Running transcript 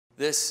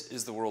This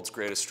is the world's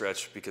greatest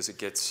stretch because it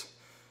gets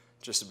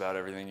just about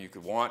everything you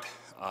could want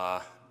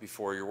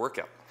before your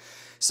workout.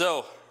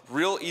 So,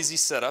 real easy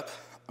setup.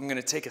 I'm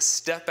gonna take a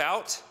step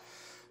out.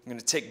 I'm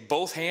gonna take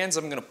both hands,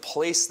 I'm gonna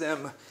place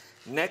them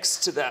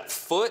next to that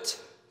foot.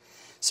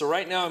 So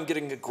right now I'm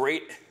getting a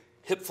great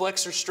hip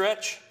flexor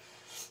stretch.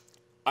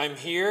 I'm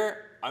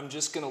here, I'm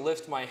just gonna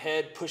lift my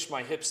head, push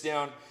my hips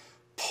down,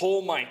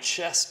 pull my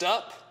chest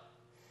up.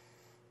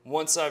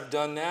 Once I've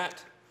done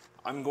that,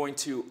 I'm going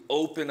to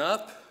open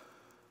up,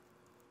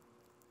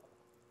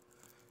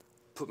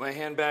 put my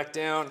hand back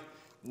down.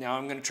 Now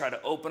I'm gonna try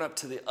to open up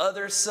to the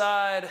other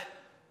side.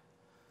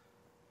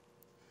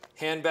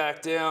 Hand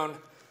back down,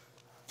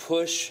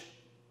 push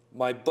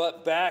my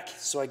butt back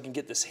so I can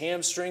get this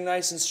hamstring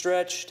nice and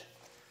stretched.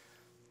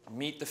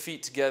 Meet the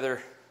feet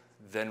together,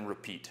 then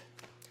repeat.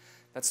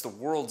 That's the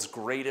world's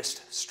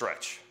greatest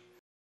stretch.